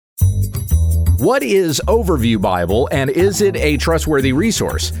What is Overview Bible, and is it a trustworthy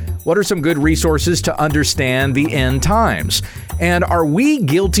resource? What are some good resources to understand the end times? And are we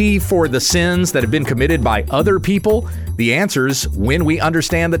guilty for the sins that have been committed by other people? The answer's when we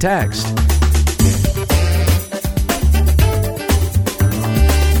understand the text.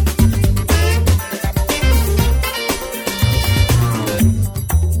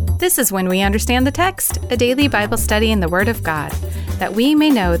 This is When We Understand the Text, a daily Bible study in the Word of God, that we may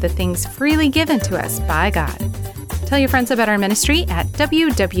know the things freely given to us by God. Tell your friends about our ministry at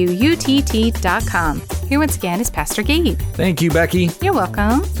wwutt.com. Here once again is Pastor Gabe. Thank you, Becky. You're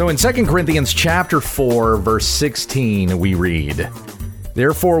welcome. So in 2 Corinthians chapter 4, verse 16, we read,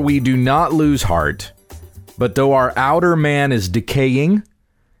 "Therefore we do not lose heart, but though our outer man is decaying,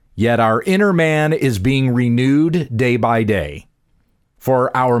 yet our inner man is being renewed day by day.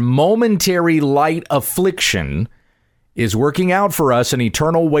 For our momentary light affliction is working out for us an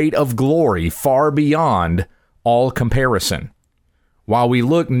eternal weight of glory far beyond all comparison. While we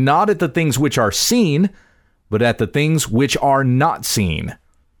look not at the things which are seen, but at the things which are not seen.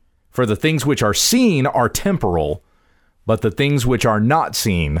 For the things which are seen are temporal, but the things which are not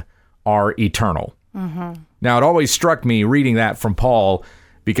seen are eternal." Mm-hmm. Now, it always struck me reading that from Paul,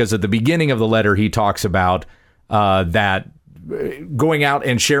 because at the beginning of the letter, he talks about that going out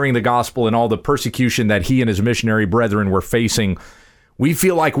and sharing the gospel and all the persecution that he and his missionary brethren were facing, we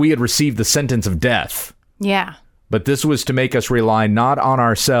feel like we had received the sentence of death. Yeah. But this was to make us rely not on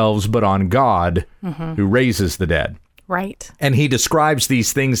ourselves, but on God, who raises the dead. Right. And he describes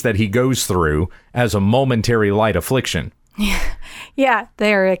these things that he goes through as a momentary light affliction. Yeah,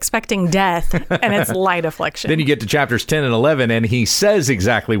 they're expecting death, and it's light affliction. Then you get to chapters 10 and 11, and he says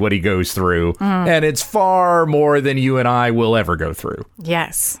exactly what he goes through, and it's far more than you and I will ever go through.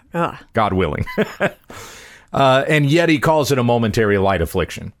 Yes. Ugh. God willing. And yet he calls it a momentary light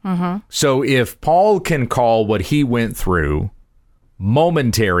affliction. Mm-hmm. So if Paul can call what he went through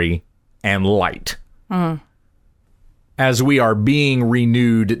momentary and light, as we are being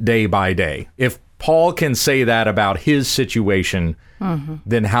renewed day by day, if Paul can say that about his situation,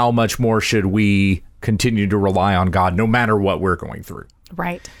 then how much more should we continue to rely on God no matter what we're going through?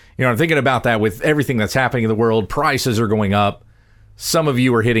 Right. You know, I'm thinking about that with everything that's happening in the world. Prices are going up. Some of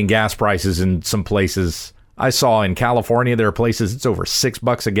you are hitting gas prices in some places. I saw in California, there are places it's over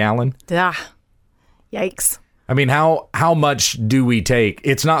 $6 a gallon. Yikes. I mean, how much do we take?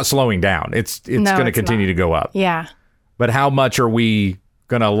 It's not slowing down. It's going to continue to go up. Yeah. But how much are we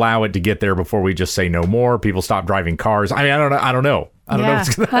going to allow it to get there before we just say no more? People stop driving cars. I mean, I don't know. I don't know.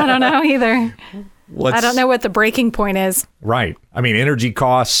 I don't know either. I don't know what the breaking point is. Right. I mean, energy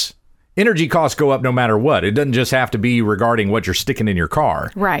costs go up no matter what. It doesn't just have to be regarding what you're sticking in your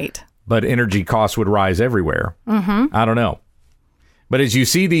car. Right. But energy costs would rise everywhere. I don't know. But as you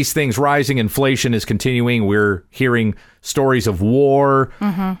see these things rising, inflation is continuing. We're hearing stories of war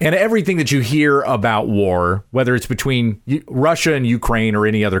and everything that you hear about war, whether it's between Russia and Ukraine or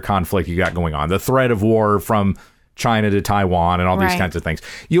any other conflict you got going on, the threat of war from China to Taiwan and all these kinds of things.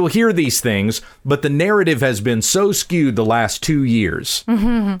 You'll hear these things, but the narrative has been so skewed the last 2 years.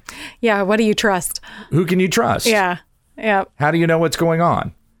 Yeah. What do you trust? Who can you trust? Yeah. Yeah. How do you know what's going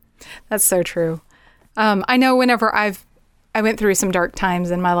on? That's so true. I know whenever I went through some dark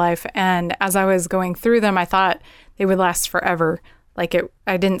times in my life, and as I was going through them, I thought they would last forever. Like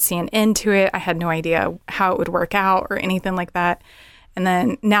I didn't see an end to it. I had no idea how it would work out or anything like that. And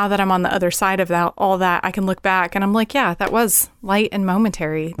then now that I'm on the other side of that, all that, I can look back and I'm like, yeah, that was light and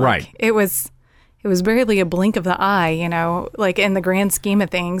momentary. Like, right. It was barely a blink of the eye, you know, like in the grand scheme of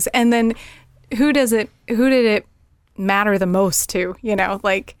things. And then who did it matter the most to, you know,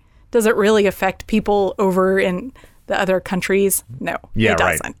 like, does it really affect people over in the other countries? No, it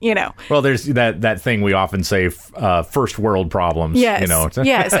doesn't, you know. Well, there's that thing we often say, first world problems. Yes, you know.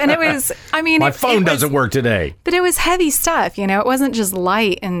 yes. And it was, I mean. My phone doesn't work today. But it was heavy stuff, you know. It wasn't just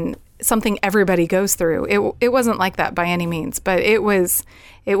light and something everybody goes through. It wasn't like that by any means, but it was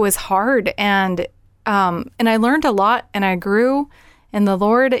hard. And I learned a lot, and I grew in the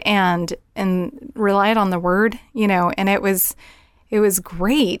Lord and relied on the Word, you know, and it was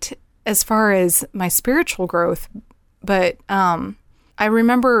great as far as my spiritual growth. But I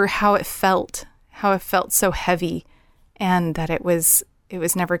remember how it felt so heavy, and that it was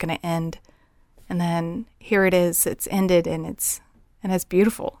never going to end. And then here it is, it's ended, and it's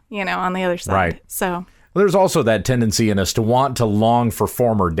beautiful, you know, on the other side. Right. So well, there's also that tendency in us to want to long for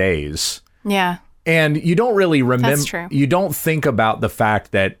former days. Yeah. And you don't really remember. That's true. You don't think about the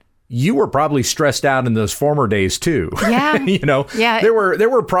fact that you were probably stressed out in those former days too. Yeah. You know, yeah. There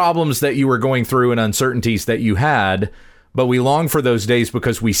were problems that you were going through and uncertainties that you had, but we long for those days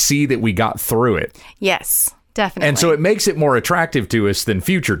because we see that we got through it. Yes, definitely. And so it makes it more attractive to us than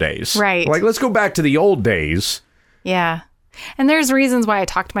future days. Right. Like, let's go back to the old days. Yeah. And there's reasons why I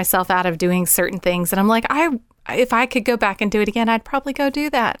talked myself out of doing certain things. And I'm like, if I could go back and do it again, I'd probably go do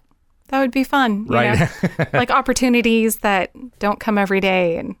that. That would be fun. Right. Like opportunities that don't come every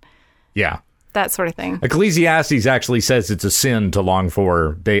day and Yeah. that sort of thing. Ecclesiastes actually says it's a sin to long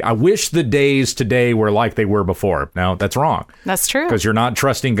for day. I wish the days today were like they were before. No, that's wrong. That's true. Because you're not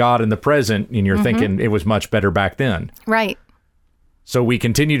trusting God in the present and you're thinking it was much better back then. Right. So we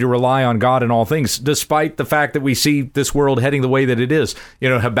continue to rely on God in all things, despite the fact that we see this world heading the way that it is. You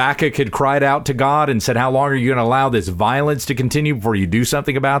know, Habakkuk had cried out to God and said, how long are you going to allow this violence to continue before you do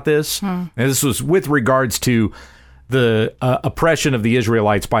something about this? And this was with regards to the oppression of the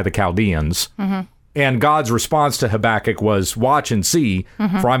Israelites by the Chaldeans. And God's response to Habakkuk was, watch and see,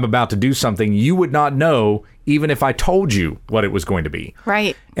 for I'm about to do something you would not know even if I told you what it was going to be.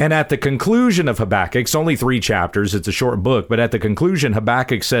 Right. And at the conclusion of Habakkuk, it's only 3 chapters, it's a short book, but at the conclusion,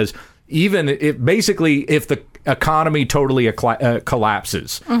 Habakkuk says, even if the economy totally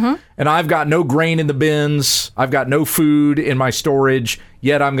collapses, and I've got no grain in the bins, I've got no food in my storage,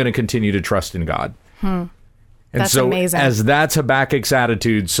 yet I'm going to continue to trust in God. And That's so amazing. as that's Habakkuk's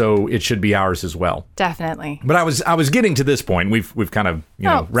attitude, so it should be ours as well. Definitely. But I was getting to this point. We've kind of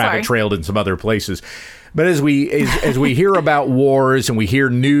rabbit trailed in some other places. But as we hear about wars and we hear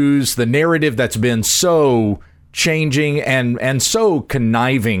news, the narrative that's been so changing and so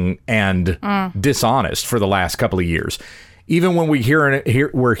conniving and dishonest for the last couple of years. Even when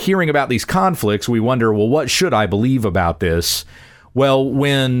we're hearing about these conflicts, we wonder, well, what should I believe about this? Well,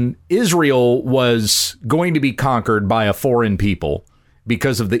 when Israel was going to be conquered by a foreign people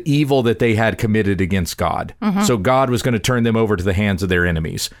because of the evil that they had committed against God, so God was going to turn them over to the hands of their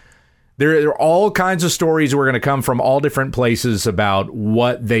enemies. There are all kinds of stories that are going to come from all different places about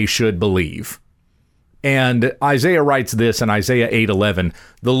what they should believe. And Isaiah writes this in Isaiah 8:11,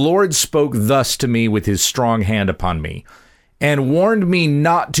 "The Lord spoke thus to me with his strong hand upon me, and warned me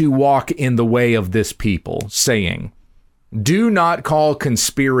not to walk in the way of this people, saying, do not call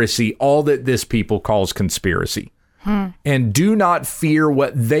conspiracy all that this people calls conspiracy, and do not fear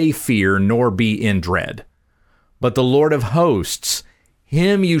what they fear, nor be in dread. But the Lord of hosts,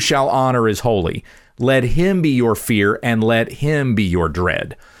 him you shall honor as holy. Let him be your fear, and let him be your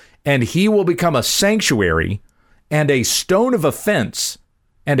dread. And he will become a sanctuary and a stone of offense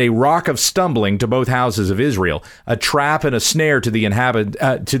and a rock of stumbling to both houses of Israel, a trap and a snare to the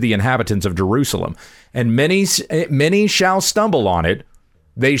inhabitants of Jerusalem. And many shall stumble on it.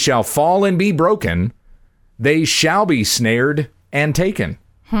 They shall fall and be broken. They shall be snared and taken."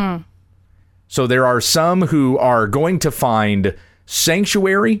 So there are some who are going to find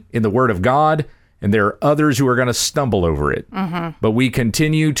sanctuary in the Word of God, and there are others who are going to stumble over it. But we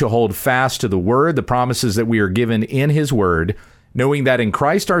continue to hold fast to the Word, the promises that we are given in His Word, knowing that in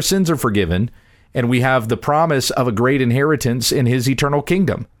Christ our sins are forgiven, and we have the promise of a great inheritance in His eternal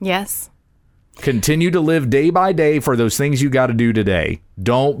kingdom. Yes. Continue to live day by day for those things you got to do today.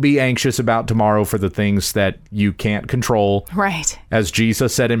 Don't be anxious about tomorrow for the things that you can't control. Right. As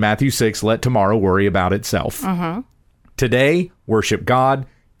Jesus said in Matthew 6, let tomorrow worry about itself. Today, worship God,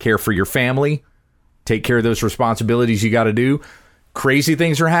 care for your family, take care of those responsibilities you got to do. Crazy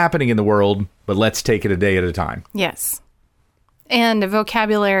things are happening in the world, but let's take it a day at a time. Yes. And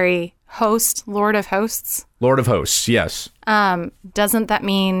vocabulary, host, Lord of hosts. Lord of hosts, yes. Doesn't that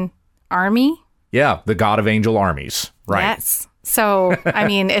mean army? Yeah, the God of angel armies, right? Yes. So, I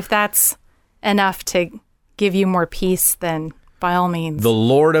mean, if that's enough to give you more peace, then by all means. The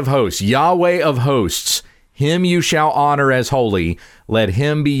Lord of hosts, Yahweh of hosts, him you shall honor as holy. Let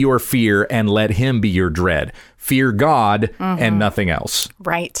him be your fear, and let him be your dread. Fear God and nothing else.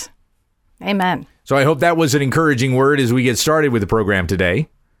 Right. Amen. So I hope that was an encouraging word as we get started with the program today.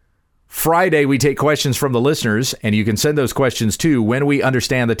 Friday, we take questions from the listeners, and you can send those questions to when we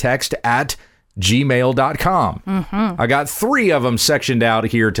understand the text at gmail.com. I got 3 of them sectioned out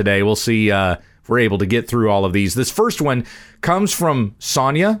here today. We'll see if we're able to get through all of these. This first one comes from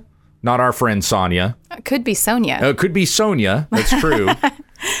Sonia, not our friend Sonia. It could be Sonia. It could be Sonia. That's true.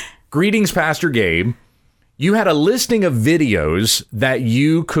 Greetings, Pastor Gabe. You had a listing of videos that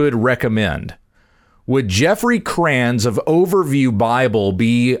you could recommend. Would Jeffrey Kranz of Overview Bible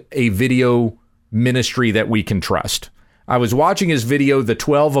be a video ministry that we can trust? I was watching his video, The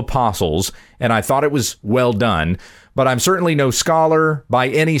 12 Apostles, and I thought it was well done, but I'm certainly no scholar by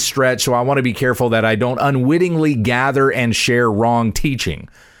any stretch, so I want to be careful that I don't unwittingly gather and share wrong teaching.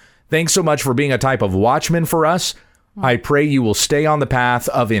 Thanks so much for being a type of watchman for us. I pray you will stay on the path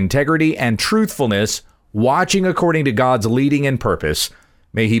of integrity and truthfulness watching according to God's leading and purpose.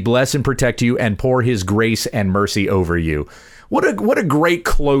 May he bless and protect you and pour his grace and mercy over you. What a great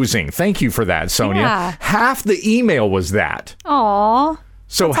closing. Thank you for that, Sonia. Yeah. Half the email was that. Aw.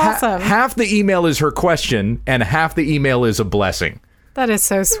 So that's awesome. half the email is her question and half the email is a blessing. That is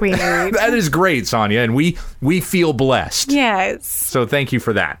so sweet. That is great, Sonia, and we feel blessed. Yes. So thank you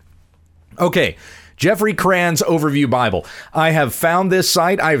for that. Okay, Jeffrey Cran's Overview Bible. I have found this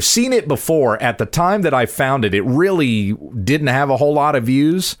site. I've seen it before. At the time that I found it, it really didn't have a whole lot of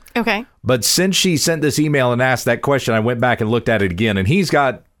views. Okay. But since she sent this email and asked that question, I went back and looked at it again, and he's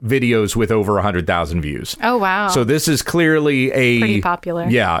got videos with over 100,000 views. Oh, wow. So this is clearly Pretty popular.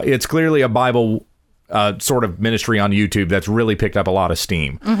 Yeah, it's clearly a Bible sort of ministry on YouTube that's really picked up a lot of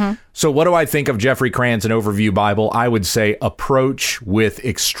steam. Mm-hmm. So what do I think of Jeffrey Cran's An Overview Bible? I would say approach with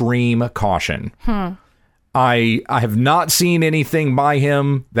extreme caution. I have not seen anything by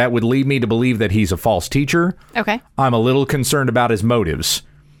him that would lead me to believe that he's a false teacher. Okay. I'm a little concerned about his motives.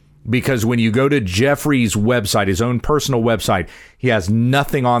 Because when you go to Jeffrey's website, his own personal website, he has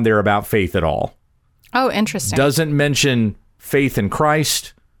nothing on there about faith at all. Oh, interesting. Doesn't mention faith in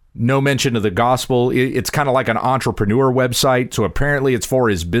Christ. No mention of the gospel. It's kind of like an entrepreneur website. So apparently it's for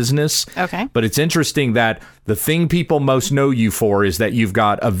his business. Okay. But it's interesting that the thing people most know you for is that you've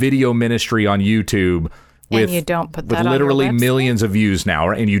got a video ministry on YouTube with, and you don't put that with on literally your website? Millions of views now,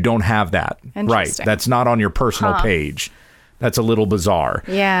 and you don't have that. Right. Interesting. That's not on your personal page. That's a little bizarre.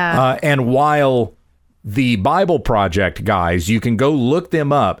 Yeah. And while the Bible Project guys, you can go look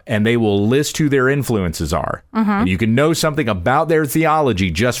them up and they will list who their influences are. Mm-hmm. And you can know something about their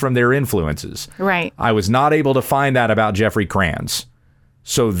theology just from their influences. Right. I was not able to find that about Jeffrey Cran's.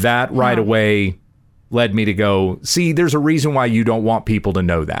 So that right away led me to go, see, there's a reason why you don't want people to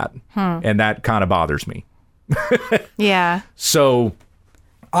know that. And that kind of bothers me. Yeah. So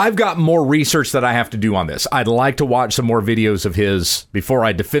I've got more research that I have to do on this. I'd like to watch some more videos of his before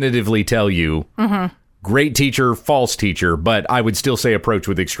I definitively tell you great teacher, false teacher, but I would still say approach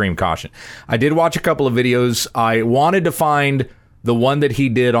with extreme caution. I did watch a couple of videos. I wanted to find the one that he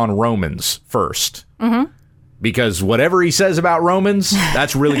did on Romans first. Because whatever he says about Romans,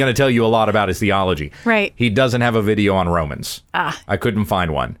 that's really going to tell you a lot about his theology. Right. He doesn't have a video on Romans. I couldn't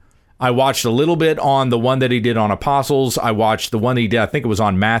find one. I watched a little bit on the one that he did on Apostles. I watched the one he did, I think it was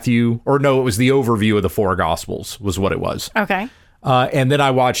on Matthew. Or no, it was the overview of the four Gospels was what it was. Okay. And then I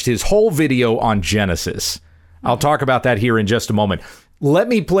watched his whole video on Genesis. I'll talk about that here in just a moment. Let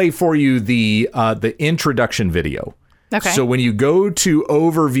me play for you the introduction video. Okay. So when you go to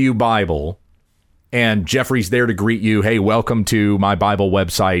Overview Bible and Jeffrey's there to greet you, hey, welcome to my Bible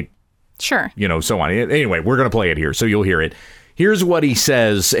website, Sure. you know, so on. Anyway, we're going to play it here, so you'll hear it. Here's what he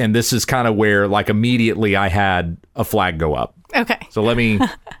says, and this is kind of where, like, immediately I had a flag go up. Okay. So let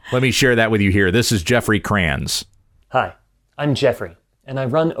me share that with you here. This is Jeffrey Cran's. Hi, I'm Jeffrey, and I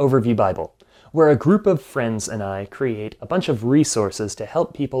run Overview Bible, where a group of friends and I create a bunch of resources to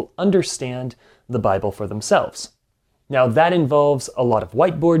help people understand the Bible for themselves. Now, that involves a lot of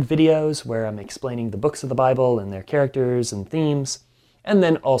whiteboard videos where I'm explaining the books of the Bible and their characters and themes, and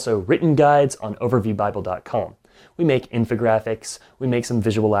then also written guides on overviewbible.com. We make infographics, we make some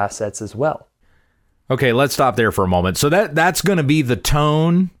visual assets as well. Okay, let's stop there for a moment. So that's going to be the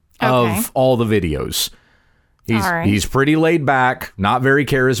tone of all the videos. He's pretty laid back, not very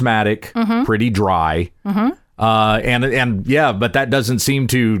charismatic, pretty dry. And yeah, but that doesn't seem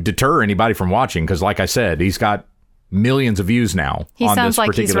to deter anybody from watching because, like I said, he's got millions of views now. He on sounds this like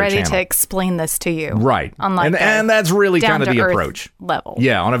particular he's ready channel. to explain this to you. Right. On like and that's really kind of the down-to-earth approach. level.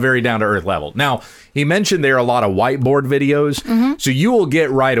 Yeah, on a very down-to-earth level. Now, he mentioned there are a lot of whiteboard videos, so you will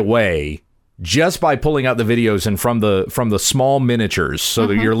get right away just by pulling out the videos and from the small miniatures, so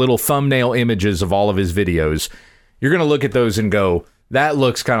that your little thumbnail images of all of his videos, you're going to look at those and go, that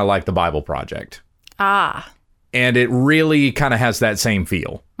looks kind of like the Bible Project. And it really kind of has that same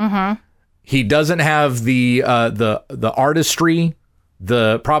feel. He doesn't have the artistry,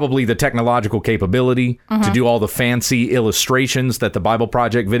 probably the technological capability to do all the fancy illustrations that the Bible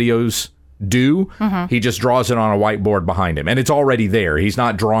Project videos do. He just draws it on a whiteboard behind him, and it's already there. He's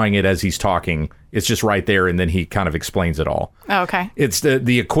not drawing it as he's talking. It's just right there, and then he kind of explains it all. Oh, okay. It's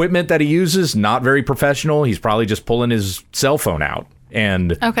the equipment that he uses, not very professional. He's probably just pulling his cell phone out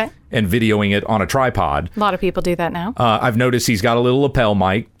and videoing it on a tripod. A lot of people do that now. I've noticed he's got a little lapel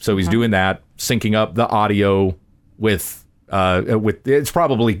mic, so he's doing that, syncing up the audio with it's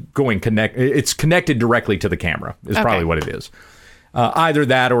probably it's connected directly to the camera is probably what it is. Either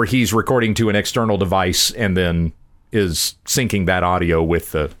that or he's recording to an external device and then is syncing that audio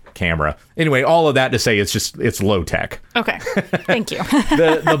with the camera. Anyway, all of that to say it's low tech. Okay. Thank you.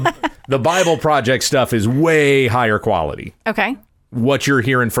 The Bible Project stuff is way higher quality. Okay. What you're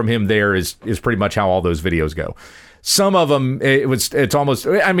hearing from him there is pretty much how all those videos go. Some of them, it's almost,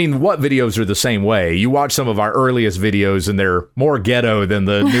 I mean, what videos are the same way? You watch some of our earliest videos and they're more ghetto than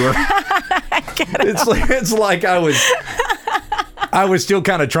the newer. It's like I was still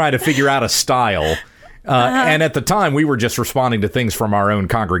kind of trying to figure out a style. And at the time, we were just responding to things from our own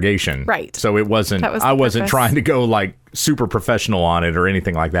congregation. Right. So I wasn't trying to go like super professional on it or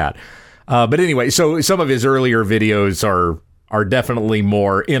anything like that. But anyway, so some of his earlier videos are definitely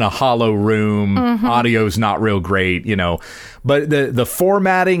more in a hollow room. Audio's not real great, but the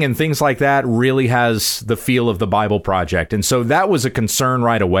formatting and things like that really has the feel of the Bible Project. And so that was a concern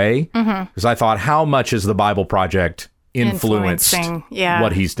right away, because I thought, how much is the Bible Project influenced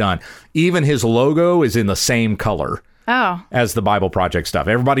what he's done? Even his logo is in the same color as the Bible Project stuff.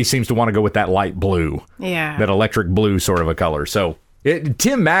 Everybody seems to want to go with that light blue, that electric blue sort of a color. So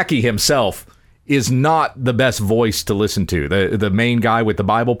Tim Mackie himself is not the best voice to listen to, the main guy with the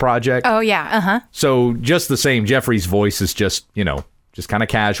Bible Project. Oh, yeah. So just the same, Jeffrey's voice is just kind of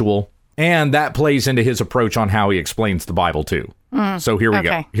casual. And that plays into his approach on how he explains the Bible, too. So here we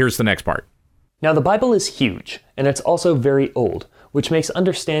go. Here's the next part. Now, the Bible is huge, and it's also very old, which makes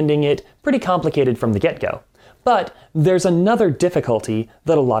understanding it pretty complicated from the get-go. But there's another difficulty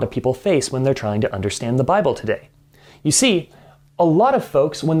that a lot of people face when they're trying to understand the Bible today. You see, a lot of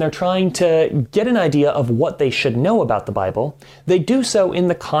folks, when they're trying to get an idea of what they should know about the Bible, they do so in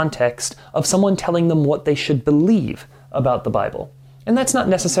the context of someone telling them what they should believe about the Bible. And that's not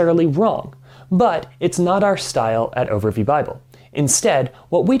necessarily wrong, but it's not our style at Overview Bible. Instead,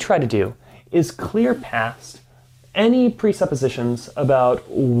 what we try to do is clear past any presuppositions about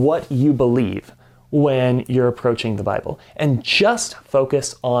what you believe when you're approaching the Bible, and just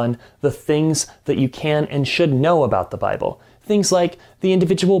focus on the things that you can and should know about the Bible. Things like the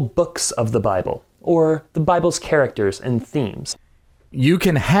individual books of the Bible, or the Bible's characters and themes. You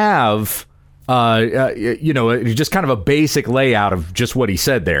can have, just kind of a basic layout of just what he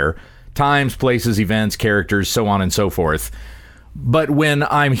said there. Times, places, events, characters, so on and so forth. But when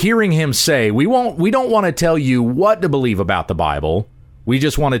I'm hearing him say, we don't want to tell you what to believe about the Bible. We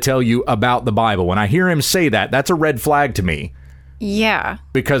just want to tell you about the Bible. When I hear him say that, that's a red flag to me. Yeah.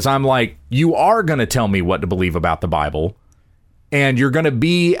 Because I'm like, you are going to tell me what to believe about the Bible. And you're going to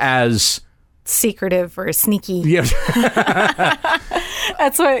be as secretive or sneaky. Yeah.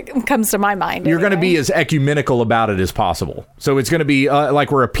 That's what comes to my mind. You're going to be as ecumenical about it as possible. So it's going to be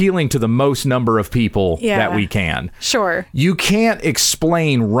like we're appealing to the most number of people that we can. Sure. You can't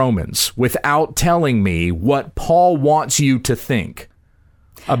explain Romans without telling me what Paul wants you to think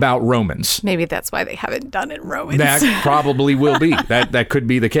about Romans. Maybe that's why they haven't done it in Romans. That probably will be. That could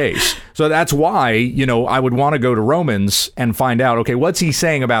be the case. So that's why, I would want to go to Romans and find out, okay, what's he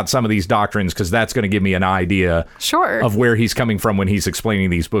saying about some of these doctrines? Because that's going to give me an idea of where he's coming from when he's explaining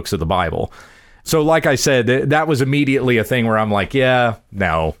these books of the Bible. So like I said, that was immediately a thing where I'm like, yeah,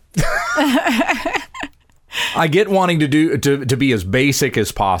 no. I get wanting to be as basic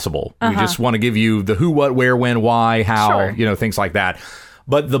as possible. We just want to give you the who, what, where, when, why, how, things like that.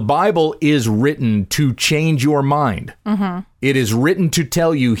 But the Bible is written to change your mind. It is written to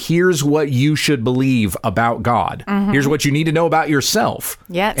tell you, here's what you should believe about God. Here's what you need to know about yourself.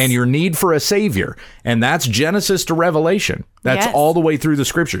 Yes. And your need for a savior. And that's Genesis to Revelation. That's all the way through the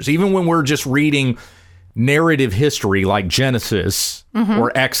scriptures. Even when we're just reading narrative history like Genesis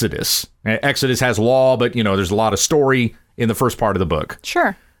or Exodus. Exodus has law, but, there's a lot of story in the first part of the book.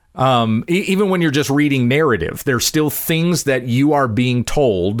 Sure. Even when you're just reading narrative, there's still things that you are being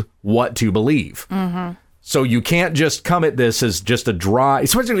told what to believe. So you can't just come at this as just a dry,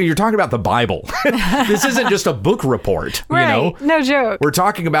 especially when you're talking about the Bible. This isn't just a book report, right. No joke. We're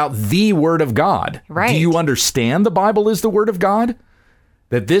talking about the Word of God. Right. Do you understand the Bible is the Word of God?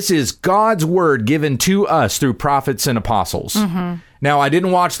 That this is God's word given to us through prophets and apostles. Now, I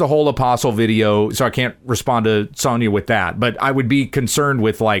didn't watch the whole apostle video, so I can't respond to Sonia with that. But I would be concerned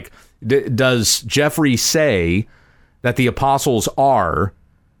with, does Jeffrey say that the apostles are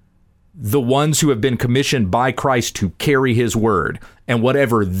the ones who have been commissioned by Christ to carry his word? And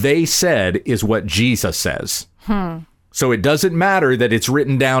whatever they said is what Jesus says. So it doesn't matter that it's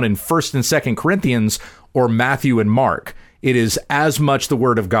written down in 1st and 2nd Corinthians or Matthew and Mark. It is as much the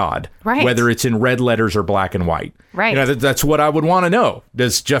word of God, whether it's in red letters or black and white. Right. That's what I would want to know.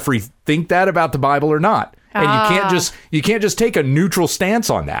 Does Jeffrey think that about the Bible or not? And you can't just take a neutral stance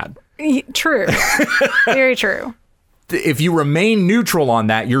on that. True. Very true. If you remain neutral on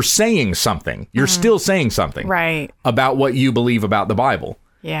that, you're saying something. You're still saying something right. about what you believe about the Bible.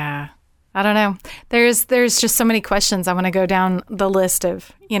 Yeah. I don't know. There's just so many questions. I want to go down the list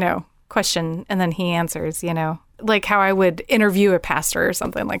of, question and then he answers, like how I would interview a pastor or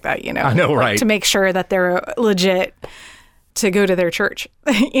something like that, I know, right. To make sure that they're legit to go to their church,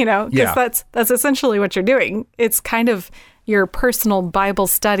 because that's essentially what you're doing. It's kind of your personal Bible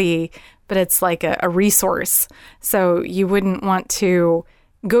study, but it's like a resource. So you wouldn't want to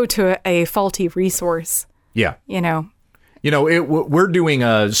go to a faulty resource. Yeah. We're doing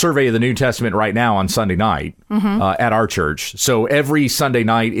a survey of the New Testament right now on Sunday night at our church. So every Sunday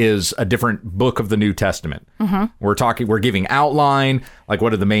night is a different book of the New Testament. We're giving outline, like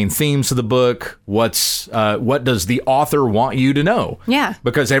what are the main themes of the book? What does the author want you to know? Yeah.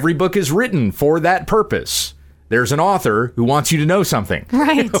 Because every book is written for that purpose. There's an author who wants you to know something.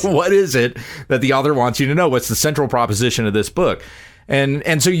 Right. What is it that the author wants you to know? What's the central proposition of this book?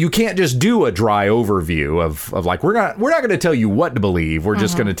 And so you can't just do a dry overview of like, we're not going to tell you what to believe. We're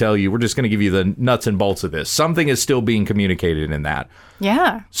just going to give you the nuts and bolts of this. Something is still being communicated in that.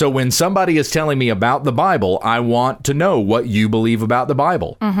 Yeah. So when somebody is telling me about the Bible, I want to know what you believe about the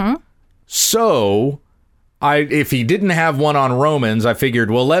Bible. So if he didn't have one on Romans, I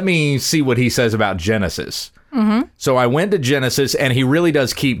figured, well, let me see what he says about Genesis. So I went to Genesis, and he really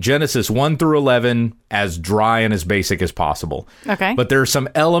does keep Genesis 1 through 11 as dry and as basic as possible. Okay. But there are some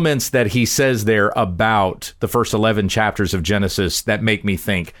elements that he says there about the first 11 chapters of Genesis that make me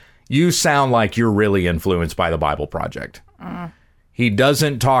think, you sound like you're really influenced by the Bible Project. He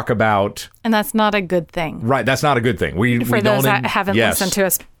doesn't talk about... And that's not a good thing. Right, that's not a good thing. For those that haven't listened to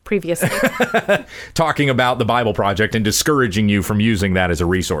us previously. Talking about the Bible Project and discouraging you from using that as a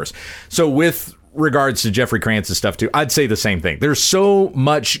resource. So with regards to Jeffrey Krantz's stuff too, I'd say the same thing. There's so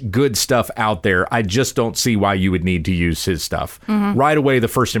much good stuff out there. I just don't see why you would need to use his stuff. Right away, the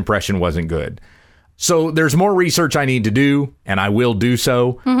first impression wasn't good. So there's more research I need to do, and I will do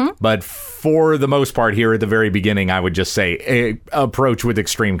so. But for the most part here at the very beginning, I would just say approach with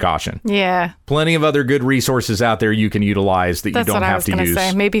extreme caution. Yeah. Plenty of other good resources out there you can utilize that you don't have to use. That's what I was going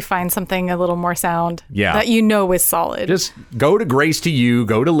to say. Maybe find something a little more sound that is solid. Just go to Grace to You,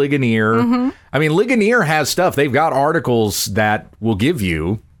 go to Ligonier. I mean, Ligonier has stuff. They've got articles that will give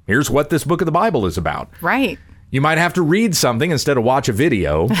you, here's what this book of the Bible is about. Right. You might have to read something instead of watch a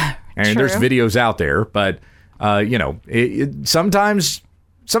video. And there's videos out there, but sometimes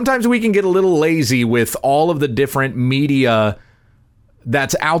we can get a little lazy with all of the different media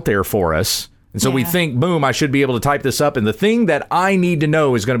that's out there for us. And so we think, boom, I should be able to type this up. And the thing that I need to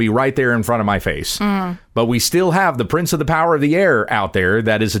know is going to be right there in front of my face. But we still have the prince of the power of the air out there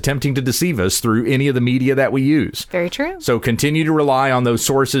that is attempting to deceive us through any of the media that we use. Very true. So continue to rely on those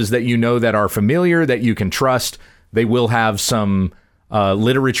sources that you know that are familiar, that you can trust. They will have some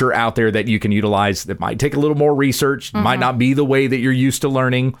literature out there that you can utilize that might take a little more research, might not be the way that you're used to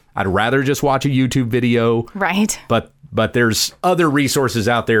learning. I'd rather just watch a YouTube video. Right. But there's other resources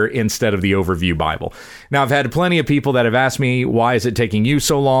out there instead of the Overview Bible. Now, I've had plenty of people that have asked me, why is it taking you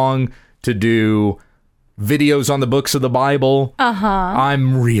so long to do videos on the books of the Bible?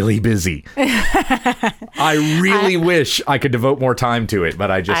 I'm really busy. I really wish I could devote more time to it, but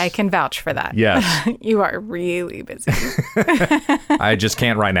I can vouch for that. Yes. You are really busy. I just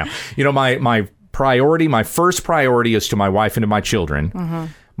can't right now. My first priority is to my wife and to my children.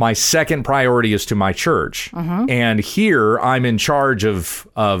 My second priority is to my church. And here I'm in charge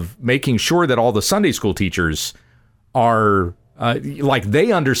of making sure that all the Sunday school teachers are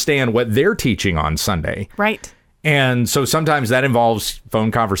they understand what they're teaching on Sunday. Right. And so sometimes that involves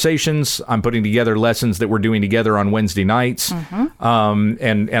phone conversations. I'm putting together lessons that we're doing together on Wednesday nights.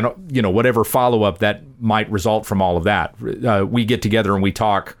 And whatever follow-up that might result from all of that. We get together and we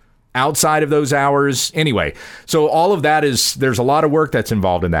talk outside of those hours. Anyway, so all of that there's a lot of work that's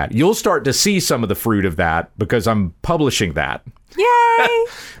involved in that. You'll start to see some of the fruit of that because I'm publishing that. Yay!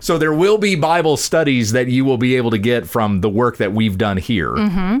 So there will be Bible studies that you will be able to get from the work that we've done here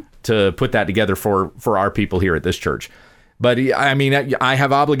to put that together for our people here at this church. But I mean, I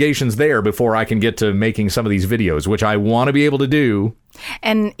have obligations there before I can get to making some of these videos, which I want to be able to do.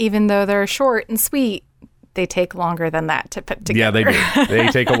 And even though they're short and sweet, they take longer than that to put together. Yeah, they do. They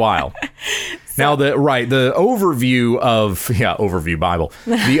take a while. Now, the overview of, Overview Bible,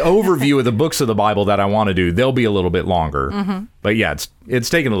 the overview of the books of the Bible that I want to do, they'll be a little bit longer. But yeah, it's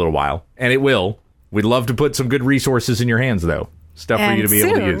taken a little while, and it will. We'd love to put some good resources in your hands, though. Stuff for you to be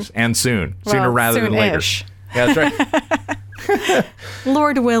able to use. And soon. Sooner rather than later. Yeah, that's right.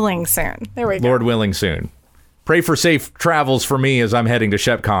 Lord willing, soon. There we go. Lord willing, soon. Pray for safe travels for me as I'm heading to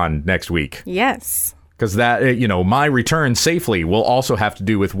ShepCon next week. Yes. Because that, my return safely will also have to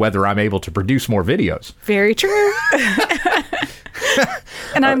do with whether I'm able to produce more videos. Very true.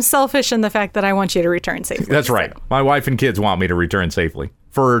 And I'm selfish in the fact that I want you to return safely. That's right. My wife and kids want me to return safely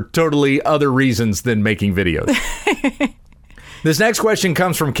for totally other reasons than making videos. This next question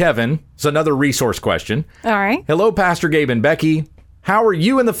comes from Kevin. It's another resource question. All right. Hello, Pastor Gabe and Becky. How are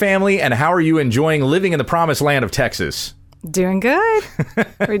you and the family, and how are you enjoying living in the promised land of Texas? Doing good.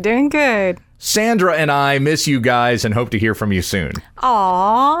 We're doing good. Sandra and I miss you guys and hope to hear from you soon.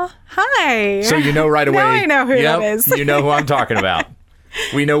 Aw, hi. So you know right away. Now I know who that is. You know who I'm talking about.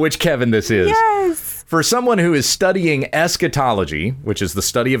 We know which Kevin this is. Yes. For someone who is studying eschatology, which is the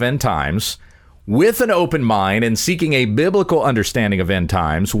study of end times, with an open mind and seeking a biblical understanding of end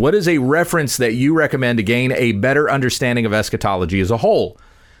times, what is a reference that you recommend to gain a better understanding of eschatology as a whole?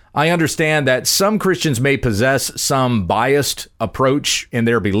 I understand that some Christians may possess some biased approach in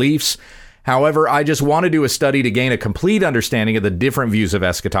their beliefs. However, I just want to do a study to gain a complete understanding of the different views of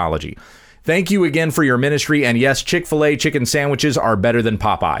eschatology. Thank you again for your ministry. And yes, Chick-fil-A chicken sandwiches are better than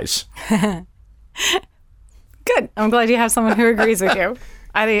Popeyes. Good. I'm glad you have someone who agrees with you.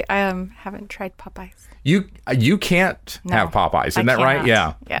 I haven't tried Popeyes. You can't have Popeyes. Isn't that right?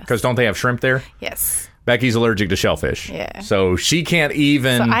 Yeah. Yes. Because don't they have shrimp there? Yes. Becky's allergic to shellfish. Yeah. So she can't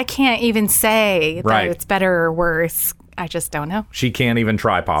even... So I can't even say Right. that it's better or worse. I just don't know. She can't even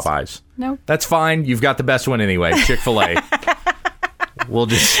try Popeyes. No. That's fine. You've got the best one anyway, Chick-fil-A. We'll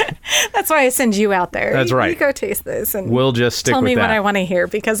just... That's why I send you out there. That's right. You go taste this and We'll just stick tell with me that. what I want to hear,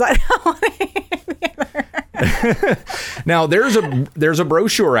 because I don't want to hear Now, there's a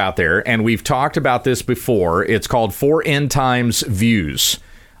brochure out there, and we've talked about this before. It's called 4 End Times Views.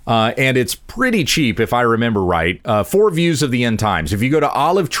 And it's pretty cheap, if I remember right. 4 views of the end times. If you go to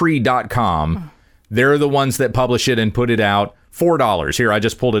olivetree.com, they're the ones that publish it and put it out. $4. Here, I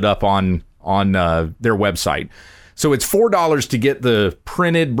just pulled it up on their website. So it's $4 to get the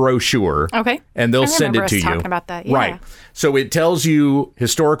printed brochure. Okay. And they'll I send it remember to us you. talking about that, yeah. Right. So it tells you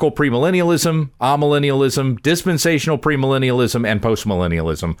historical premillennialism, amillennialism, dispensational premillennialism, and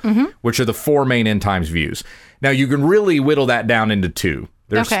postmillennialism, which are the 4 main end times views. Now, you can really whittle that down into 2.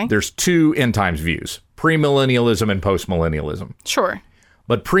 There's 2 end times views, premillennialism and postmillennialism. Sure.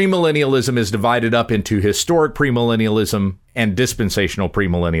 But premillennialism is divided up into historic premillennialism and dispensational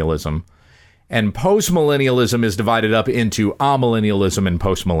premillennialism. And postmillennialism is divided up into amillennialism and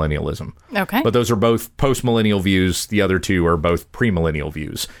postmillennialism. Okay. But those are both postmillennial views. The other 2 are both premillennial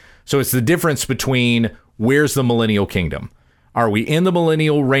views. So it's the difference between where's the millennial kingdom? Are we in the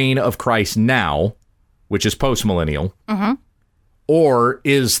millennial reign of Christ now, which is postmillennial? Or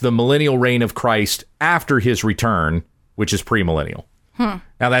is the millennial reign of Christ after his return, which is premillennial?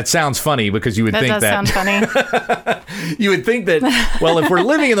 Now that sounds funny because you would think that does sound funny. you would think that, well, if we're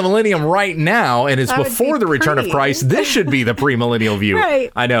living in the millennium right now and it's That would before be the return of pretty. Christ, this should be the premillennial view.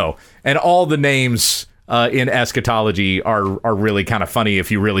 Right. I know. And all the names in eschatology are really kind of funny if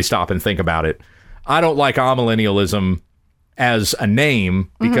you really stop and think about it. I don't like amillennialism as a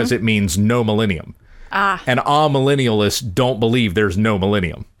name because it means no millennium. And amillennialists don't believe there's no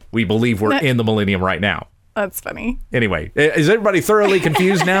millennium. We believe we're in the millennium right now. That's funny. Anyway, is everybody thoroughly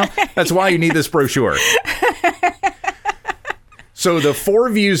confused now? That's why you need this brochure. So the 4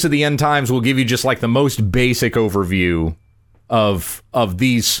 views of the end times will give you just like the most basic overview of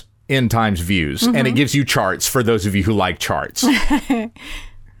these end times views. And it gives you charts for those of you who like charts.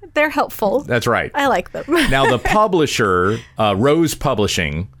 They're helpful. That's right. I like them. Now, the publisher, Rose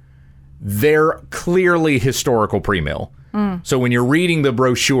Publishing, they're clearly historical premill. So when you're reading the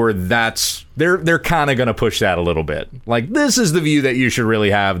brochure, they're kind of going to push that a little bit. Like, this is the view that you should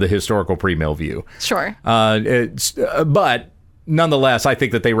really have, the historical premill view. Sure. But nonetheless, I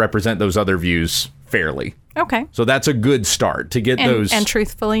think that they represent those other views fairly. Okay. So that's a good start to get those. And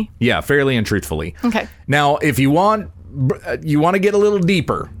truthfully. Yeah, fairly and truthfully. Okay. Now, if you want to get a little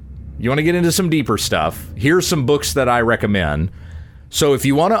deeper, you want to get into some deeper stuff, here's some books that I recommend. So if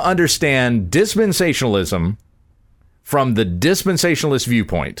you want to understand dispensationalism from the dispensationalist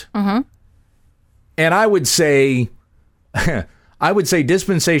viewpoint, and I would say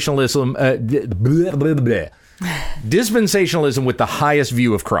dispensationalism, dispensationalism with the highest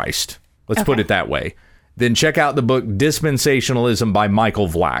view of Christ. Let's put it that way. Then check out the book Dispensationalism by Michael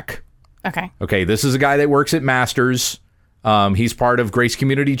Vlack. Okay, this is a guy that works at Masters. He's part of Grace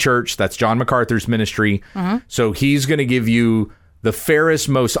Community Church. That's John MacArthur's ministry. So he's going to give you the fairest,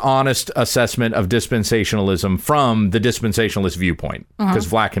 most honest assessment of dispensationalism from the dispensationalist viewpoint, because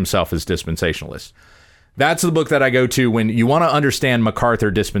Vlack himself is dispensationalist. That's the book that I go to when you want to understand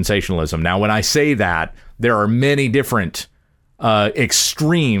MacArthur dispensationalism. Now, when I say that, there are many different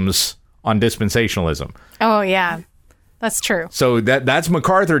extremes on dispensationalism. Oh, yeah. That's true. So that's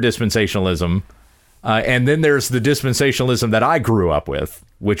MacArthur dispensationalism. And then there's the dispensationalism that I grew up with,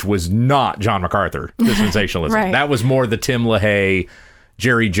 which was not John MacArthur dispensationalism. Right. That was more the Tim LaHaye,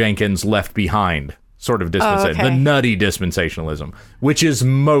 Jerry Jenkins Left Behind sort of dispensation, okay. the nutty dispensationalism, which is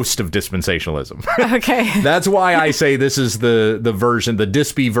most of dispensationalism. Okay. That's why I say this is the version, the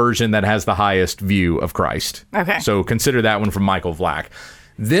Dispy version that has the highest view of Christ. Okay. So consider that one from Michael Vlack.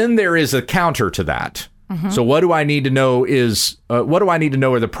 Then there is a counter to that. So what do I need to know is, what do I need to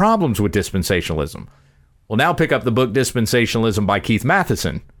know are the problems with dispensationalism? Well, now pick up the book Dispensationalism by Keith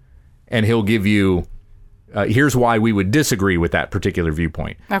Matheson, and he'll give you, here's why we would disagree with that particular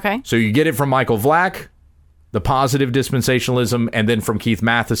viewpoint. Okay. So you get it from Michael Vlack, the positive dispensationalism, and then from Keith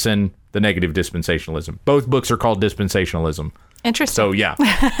Matheson, the negative dispensationalism. Both books are called dispensationalism. Interesting. So yeah,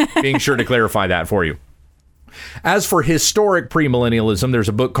 being sure to clarify that for you. As for historic premillennialism, there's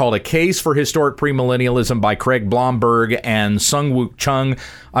a book called A Case for Historic Premillennialism by Craig Blomberg and Sungwook Chung.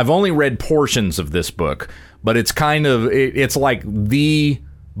 I've only read portions of this book, but it's kind of, it's like the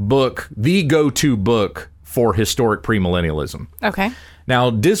book, the go-to book for historic premillennialism. Okay. Now,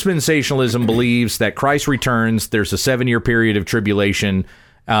 dispensationalism believes that Christ returns, there's a 7-year period of tribulation,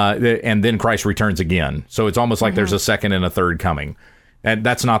 and then Christ returns again. So it's almost like there's a second and a third coming. And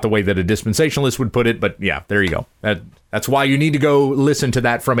that's not the way that a dispensationalist would put it, but yeah, there you go. That's why you need to go listen to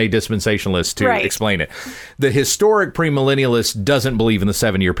that from a dispensationalist to explain it. The historic premillennialist doesn't believe in the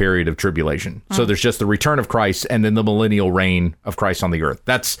 7-year period of tribulation. So there's just the return of Christ and then the millennial reign of Christ on the earth.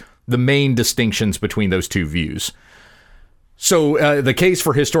 That's the main distinctions between those two views. So the case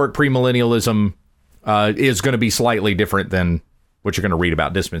for historic premillennialism is going to be slightly different than what you're going to read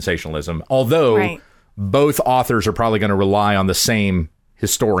about dispensationalism, although both authors are probably going to rely on the same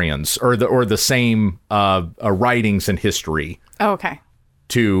historians or the same writings in history. Oh, okay.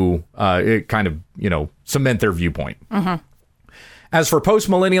 To kind of, cement their viewpoint. As for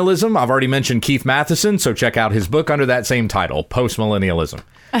postmillennialism, I've already mentioned Keith Matheson, so check out his book under that same title, Postmillennialism.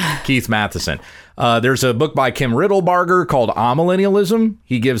 Keith Matheson. There's a book by Kim Riddlebarger called Amillennialism.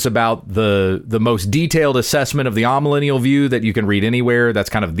 He gives about the most detailed assessment of the amillennial view that you can read anywhere. That's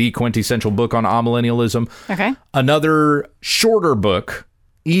kind of the quintessential book on amillennialism. Okay. Another shorter book,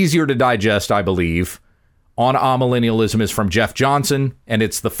 easier to digest, I believe, on amillennialism is from Jeff Johnson, and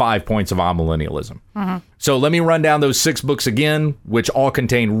it's the 5 points of amillennialism. So let me run down those 6 books again, which all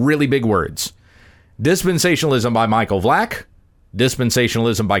contain really big words. Dispensationalism by Michael Vlack,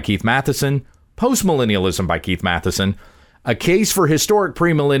 Dispensationalism by Keith Matheson, Postmillennialism by Keith Matheson, A Case for Historic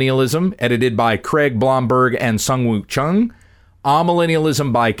Premillennialism, edited by Craig Blomberg and Sungwook Chung,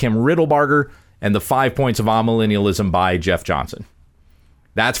 Amillennialism by Kim Riddlebarger, and the 5 points of amillennialism by Jeff Johnson.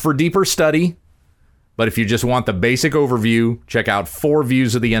 That's for deeper study. But if you just want the basic overview, check out 4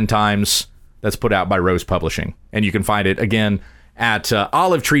 Views of the End Times that's put out by Rose Publishing. And you can find it, again, at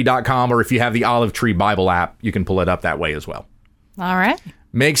olivetree.com, or if you have the Olive Tree Bible app, you can pull it up that way as well. All right.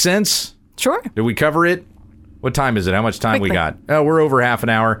 Make sense? Sure. Did we cover it? What time is it? How much time we got? Oh, we're over half an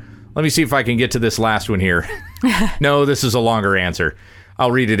hour. Let me see if I can get to this last one here. No, this is a longer answer.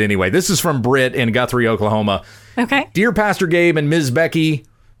 I'll read it anyway. This is from Britt in Guthrie, Oklahoma. Okay. Dear Pastor Gabe and Ms. Becky,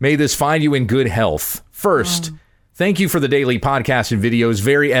 may this find you in good health. First, thank you for the daily podcast and videos.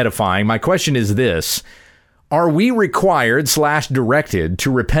 Very edifying. My question is this. Are we required/directed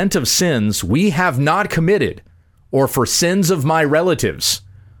to repent of sins we have not committed or for sins of my relatives?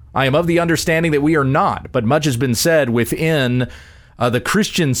 I am of the understanding that we are not, but much has been said within the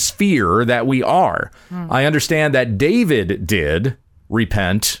Christian sphere that we are. I understand that David did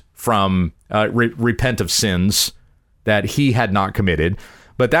repent from repent of sins that he had not committed,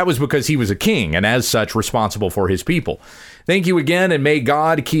 but that was because he was a king and as such responsible for his people. Thank you again, and may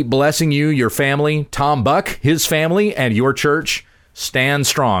God keep blessing you, your family, Tom Buck, his family, and your church. Stand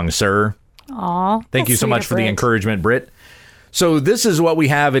strong, sir. Aw, Thank you so much for the encouragement, Britt. So this is what we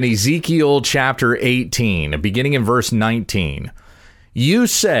have in Ezekiel chapter 18, beginning in verse 19. You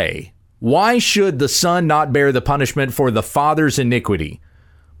say, why should the son not bear the punishment for the father's iniquity?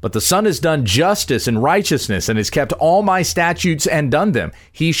 But the son has done justice and righteousness and has kept all my statutes and done them.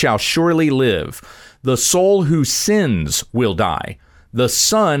 He shall surely live. The soul who sins will die. The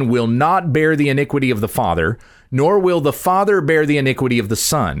son will not bear the iniquity of the father, nor will the father bear the iniquity of the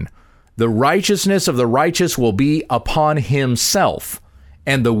son. The righteousness of the righteous will be upon himself,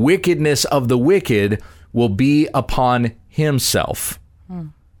 and the wickedness of the wicked will be upon himself.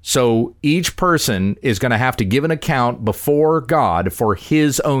 So each person is going to have to give an account before God for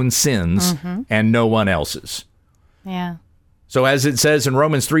his own sins and no one else's. Yeah. So as it says in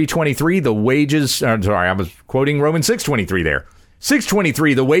Romans 3:23, the wages, I was quoting Romans 6:23 there.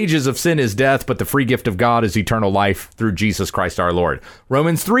 6:23, the wages of sin is death, but the free gift of God is eternal life through Jesus Christ our Lord.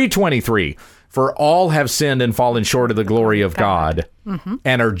 Romans 3:23, for all have sinned and fallen short of the glory of God,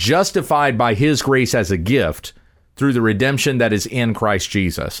 and are justified by his grace as a gift through the redemption that is in Christ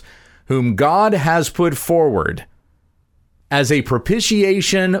Jesus, whom God has put forward as a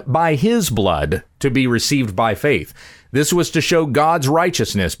propitiation by his blood to be received by faith. This was to show God's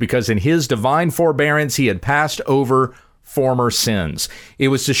righteousness, because in his divine forbearance he had passed over former sins. It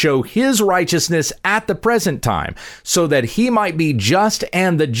was to show his righteousness at the present time, so that he might be just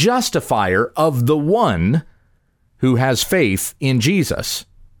and the justifier of the one who has faith in Jesus.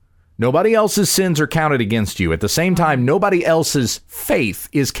 Nobody else's sins are counted against you. At the same time, nobody else's faith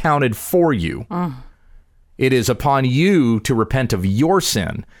is counted for you. It is upon you to repent of your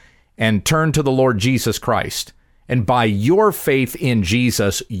sin and turn to the Lord Jesus Christ. And by your faith in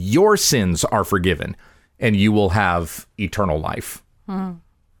Jesus, your sins are forgiven, and you will have eternal life.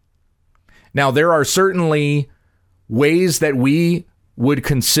 Now, there are certainly ways that we would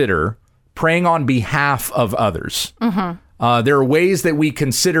consider praying on behalf of others. There are ways that we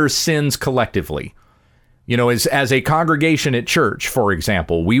consider sins collectively. You know, as a congregation at church, for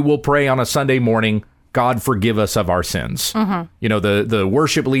example, we will pray on a Sunday morning, God forgive us of our sins. You know, the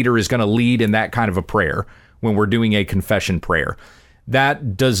worship leader is going to lead in that kind of a prayer when we're doing a confession prayer.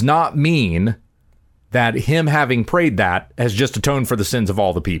 That does not mean that him having prayed that has just atoned for the sins of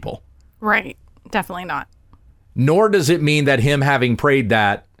all the people. Right. Definitely not. Nor does it mean that him having prayed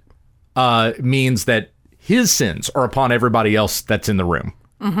that means that his sins are upon everybody else that's in the room.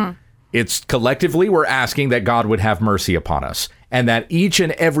 It's collectively we're asking that God would have mercy upon us, and that each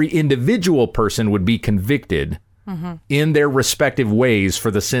and every individual person would be convicted in their respective ways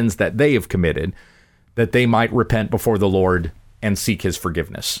for the sins that they have committed, that they might repent before the Lord and seek his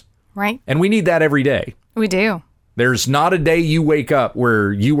forgiveness. Right. And we need that every day. We do. There's not a day you wake up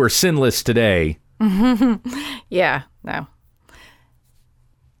where you were sinless today. Yeah, no.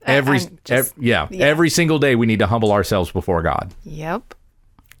 Every single day we need to humble ourselves before God. Yep.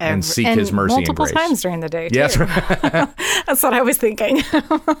 And seek his mercy and grace. Multiple times during the day, too. Yes. That's what I was thinking.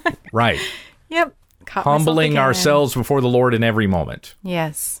 Right. Yep. Humbling ourselves before the Lord in every moment.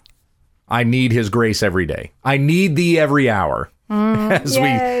 Yes. I need his grace every day. I need thee every hour.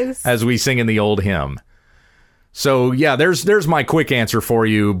 As we sing in the old hymn. So yeah, there's my quick answer for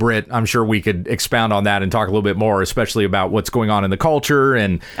you, Britt. I'm sure we could expound on that and talk a little bit more, especially about what's going on in the culture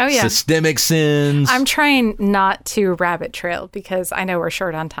and systemic sins. I'm trying not to rabbit trail because I know we're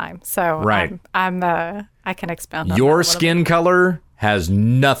short on time. So right. I can expound on your skin color has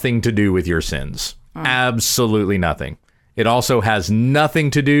nothing to do with your sins. Absolutely nothing. It also has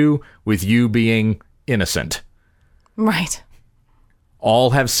nothing to do with you being innocent. Right. All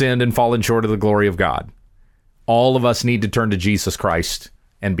have sinned and fallen short of the glory of God. All of us need to turn to Jesus Christ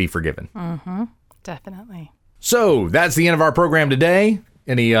and be forgiven. Definitely. So that's the end of our program today.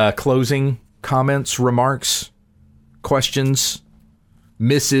 Any closing comments, remarks, questions,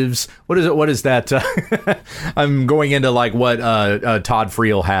 missives? What is that? I'm going into like what Todd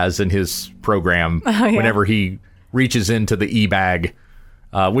Friel has in his program whenever he reaches into the e-bag,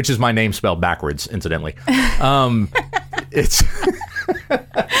 which is my name spelled backwards, incidentally. It's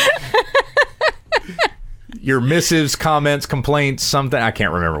your missives, comments, complaints, something. I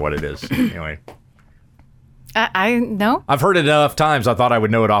can't remember what it is. Anyway. I know. I've heard it enough times. I thought I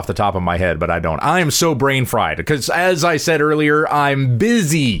would know it off the top of my head, but I don't. I am so brain fried because, as I said earlier, I'm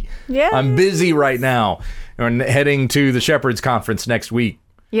busy. Yeah. I'm busy right now. I'm heading to the Shepherd's Conference next week.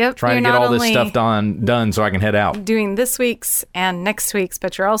 Yep. Trying to get all this stuff done so I can head out. Doing this week's and next week's,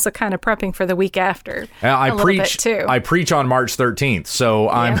 but you're also kind of prepping for the week after. I preach on March 13th, so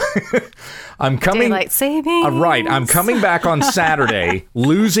I'm I'm coming. Daylight savings. Right. I'm coming back on Saturday,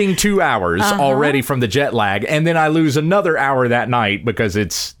 losing 2 hours already from the jet lag, and then I lose another hour that night because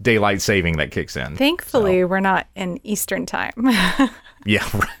it's daylight saving that kicks in. Thankfully, we're not in Eastern time. Yeah,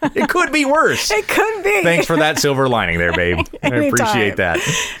 it could be worse. It could be. Thanks for that silver lining there, babe. I appreciate that.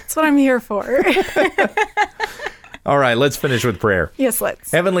 That's what I'm here for. All right, let's finish with prayer. Yes,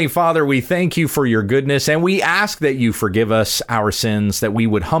 let's. Heavenly Father, we thank you for your goodness, and we ask that you forgive us our sins, that we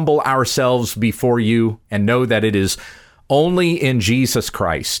would humble ourselves before you and know that it is only in Jesus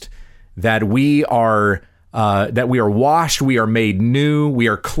Christ that we are washed, we are made new, we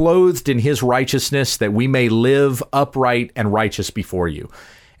are clothed in his righteousness, that we may live upright and righteous before you.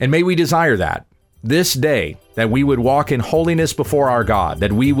 And may we desire that this day, that we would walk in holiness before our God,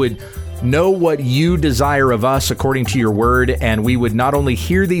 that we would know what you desire of us according to your word, and we would not only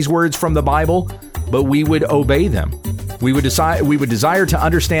hear these words from the Bible, but we would obey them. We would desire to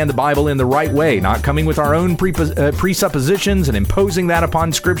understand the Bible in the right way, not coming with our own presuppositions and imposing that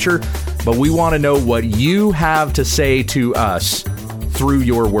upon Scripture, but we want to know what you have to say to us through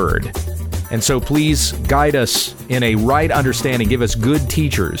your word. And so please guide us in a right understanding. Give us good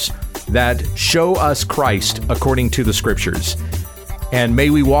teachers that show us Christ according to the Scriptures. And may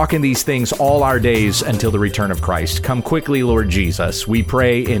we walk in these things all our days until the return of Christ. Come quickly, Lord Jesus. We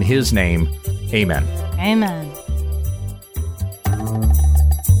pray in His name. Amen. Amen.